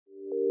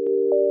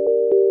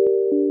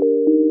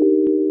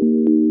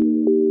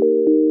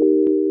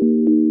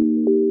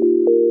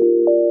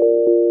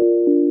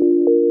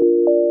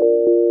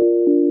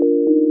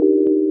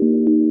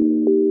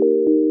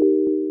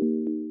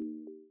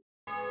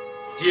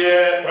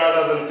Dear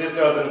brothers and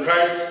sisters in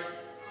Christ,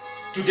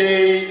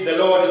 today the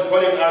Lord is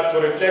calling us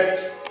to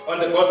reflect on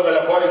the Gospel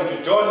according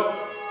to John,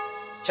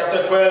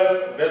 chapter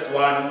 12, verse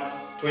 1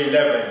 to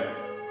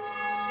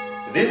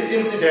 11. This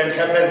incident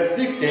happened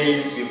 6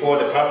 days before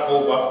the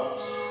Passover,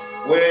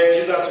 where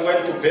Jesus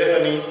went to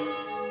Bethany,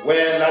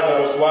 where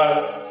Lazarus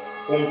was,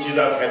 whom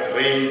Jesus had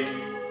raised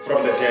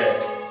from the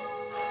dead.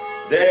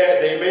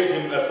 There they made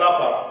him a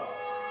supper.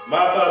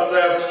 Martha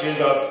served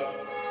Jesus,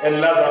 and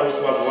Lazarus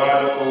was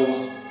one of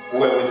those who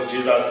were with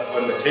Jesus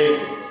on the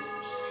table.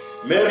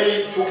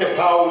 Mary took a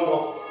pound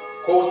of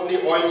costly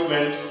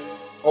ointment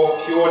of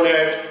pure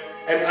nard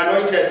and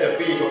anointed the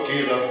feet of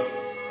Jesus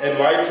and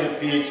wiped his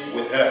feet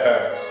with her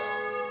hair.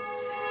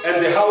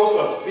 And the house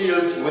was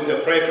filled with the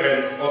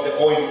fragrance of the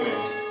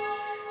ointment.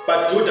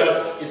 But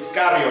Judas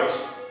Iscariot,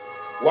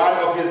 one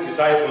of his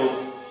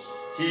disciples,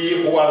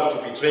 he who was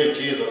to betray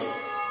Jesus,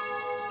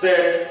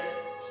 said,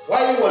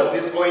 "Why was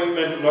this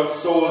ointment not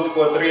sold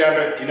for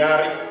 300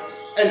 denarii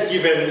and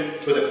given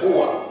to the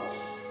poor?"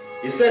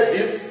 He said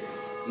this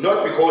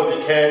not because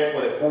he cared for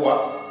the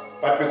poor,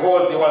 but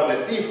because he was a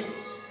thief,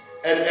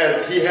 and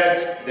as he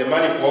had the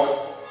money box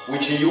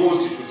which he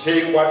used to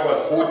take what was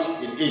put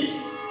in it.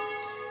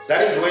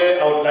 That is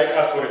where I would like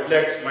us to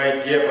reflect, my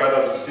dear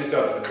brothers and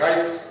sisters in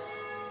Christ.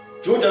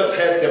 Judas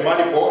had the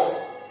money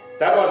box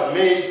that was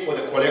made for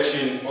the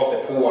collection of the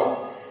poor,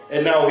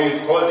 and now he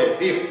is called a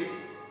thief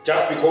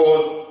just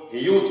because he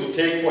used to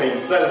take for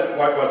himself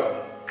what was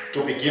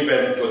to be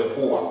given to the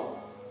poor.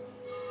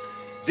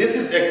 This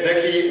is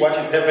exactly what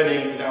is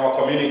happening in our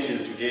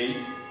communities today.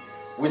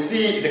 We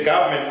see the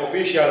government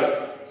officials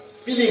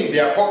filling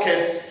their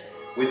pockets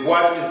with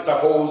what is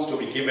supposed to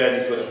be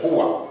given to the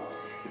poor.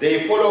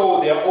 They follow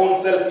their own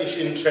selfish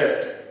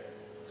interest.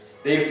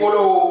 They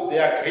follow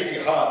their greedy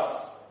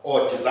hearts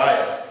or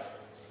desires.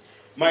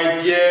 My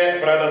dear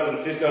brothers and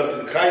sisters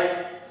in Christ,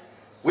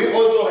 we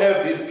also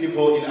have these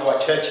people in our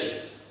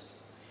churches.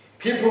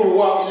 People who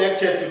are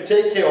elected to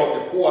take care of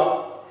the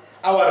poor,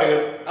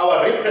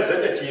 our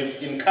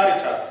representatives in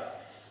Caritas,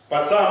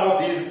 but some of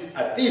these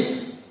are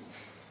thieves.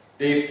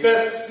 They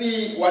first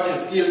see what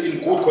is still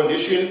in good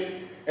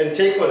condition and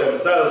take for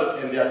themselves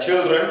and their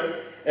children,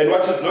 and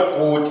what is not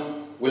good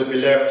will be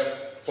left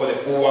for the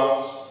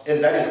poor,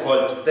 and that is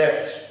called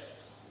theft.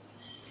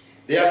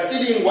 They are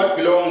stealing what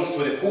belongs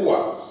to the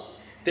poor.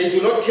 They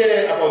do not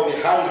care about the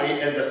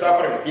hungry and the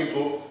suffering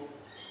people,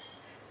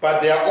 but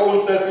their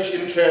own selfish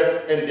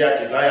interest and their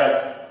desires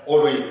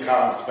always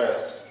comes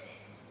first.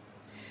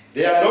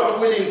 They are not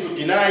willing to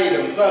deny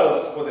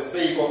themselves for the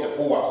sake of the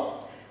poor.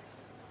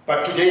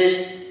 But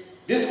today,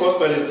 this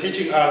gospel is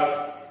teaching us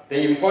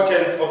the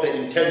importance of the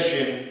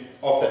intention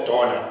of the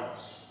donor.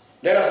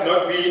 Let us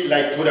not be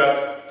like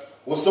Judas,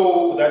 who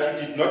saw that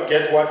he did not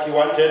get what he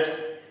wanted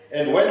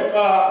and went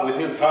far with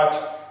his heart,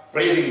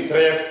 breathing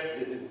threat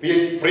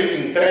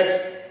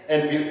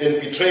and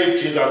betrayed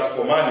Jesus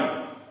for money.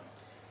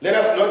 Let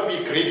us not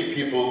be greedy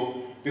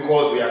people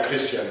because we are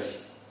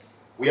Christians.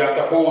 We are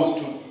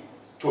supposed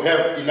to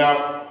have enough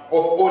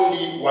of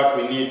only what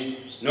we need,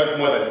 not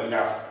more than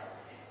enough.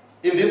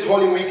 In this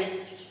Holy Week,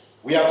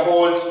 we are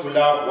called to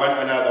love one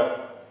another.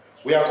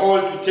 We are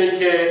called to take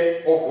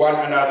care of one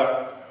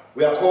another.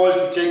 We are called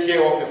to take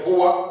care of the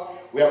poor.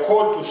 We are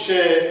called to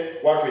share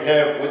what we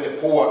have with the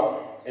poor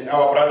and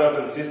our brothers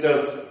and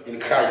sisters in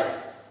Christ,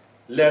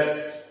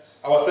 lest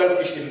our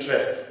selfish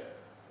interest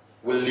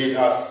will lead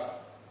us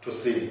to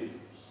sin.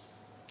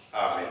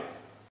 Amen.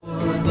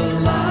 Lord, the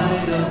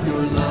light of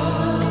your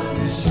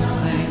love is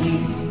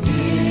shining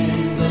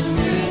in the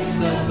midst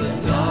of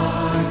the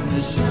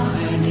darkness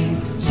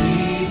shining.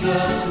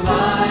 Jesus,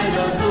 light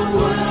of the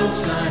world,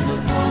 shine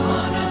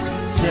upon us.